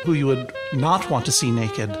who you would not want to see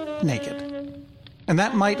naked. And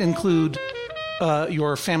that might include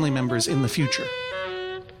your family members in the future,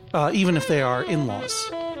 even if they are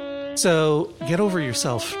in-laws. So get over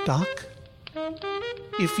yourself, Doc.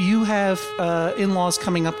 If you have in-laws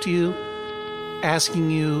coming up to you,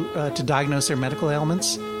 asking you to diagnose their medical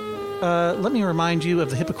ailments, let me remind you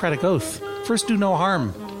of the Hippocratic Oath. First, do no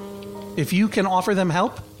harm. If you can offer them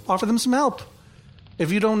help, offer them some help.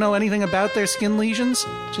 If you don't know anything about their skin lesions,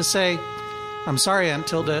 just say, I'm sorry, Aunt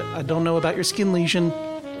Tilda, I don't know about your skin lesion,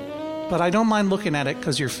 but I don't mind looking at it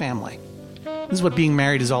because you're family. This is what being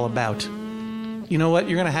married is all about. You know what?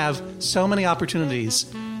 You're going to have so many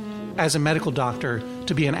opportunities as a medical doctor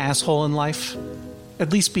to be an asshole in life.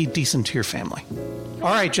 At least be decent to your family.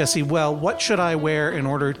 All right, Jesse, well, what should I wear in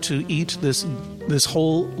order to eat this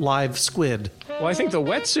whole live squid? Well, I think the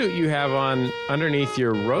wetsuit you have on underneath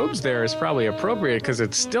your robes there is probably appropriate because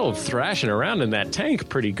it's still thrashing around in that tank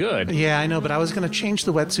pretty good. Yeah, I know, but I was going to change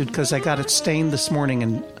the wetsuit because I got it stained this morning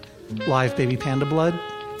in live baby panda blood.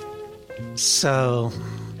 So,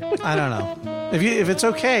 I don't know. If it's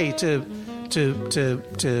okay to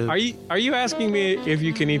Are you asking me if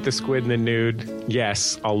you can eat the squid in the nude?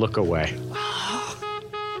 Yes, I'll look away.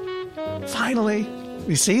 Finally.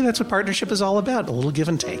 You see, that's what partnership is all about, a little give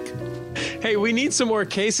and take. Hey, we need some more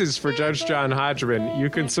cases for Judge John Hodgman. You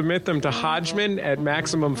can submit them to Hodgman at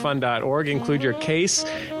MaximumFun.org. Include your case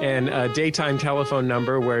and a daytime telephone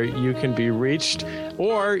number where you can be reached,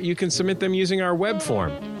 or you can submit them using our web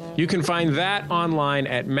form. You can find that online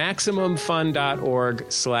at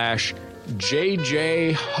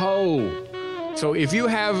MaximumFun.org/JJHo. So if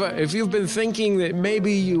you've been thinking that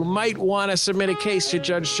maybe you might want to submit a case to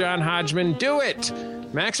Judge John Hodgman, do it.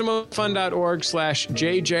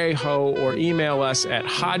 MaximumFun.org/JJHo or email us at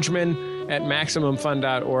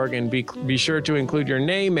Hodgman@MaximumFun.org and be sure to include your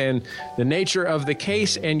name and the nature of the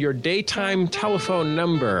case and your daytime telephone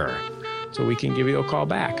number so we can give you a call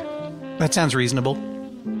back. That sounds reasonable.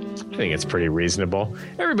 I think it's pretty reasonable.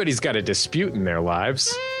 Everybody's got a dispute in their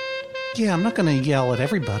lives. Yeah, I'm not going to yell at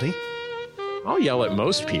everybody. I'll yell at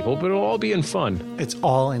most people, but it'll all be in fun. It's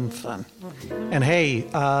all in fun. And hey,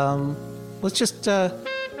 let's just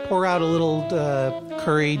pour out a little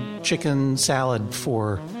curried chicken salad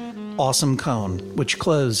for Awesome Cone, which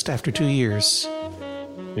closed after 2 years.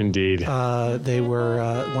 Indeed. They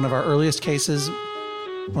were one of our earliest cases,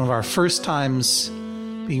 one of our first times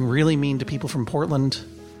being really mean to people from Portland.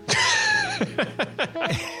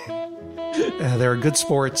 They're good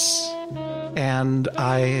sports. And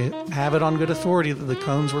I have it on good authority that the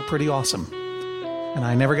cones were pretty awesome. And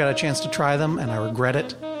I never got a chance to try them, and I regret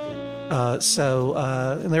it. And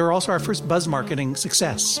they were also our first buzz marketing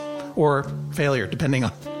success, or failure, depending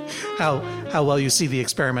on how well you see the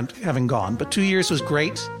experiment having gone. But 2 years was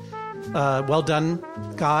great. Well done,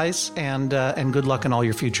 guys, and good luck in all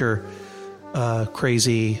your future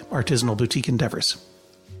crazy artisanal boutique endeavors.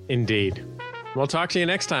 Indeed. We'll talk to you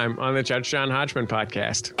next time on the Judge John Hodgman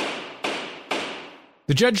Podcast.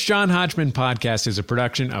 The Judge John Hodgman Podcast is a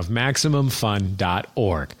production of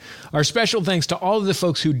MaximumFun.org. Our special thanks to all of the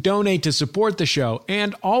folks who donate to support the show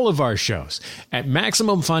and all of our shows at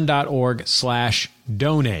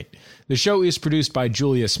MaximumFun.org/donate. The show is produced by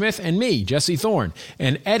Julia Smith and me, Jesse Thorne,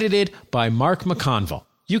 and edited by Mark McConville.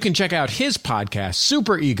 You can check out his podcast,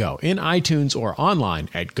 Super Ego, in iTunes or online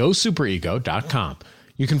at GoSuperEgo.com.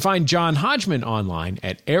 You can find John Hodgman online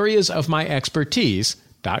at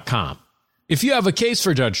areasofmyexpertise.com. If you have a case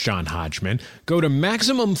for Judge John Hodgman, go to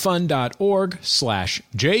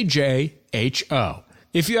MaximumFun.org/JJHO.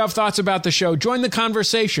 If you have thoughts about the show, join the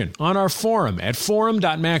conversation on our forum at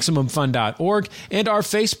forum.MaximumFun.org and our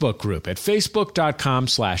Facebook group at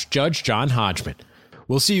Facebook.com/Judge John Hodgman.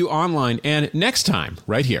 We'll see you online and next time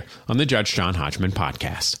right here on the Judge John Hodgman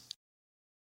Podcast.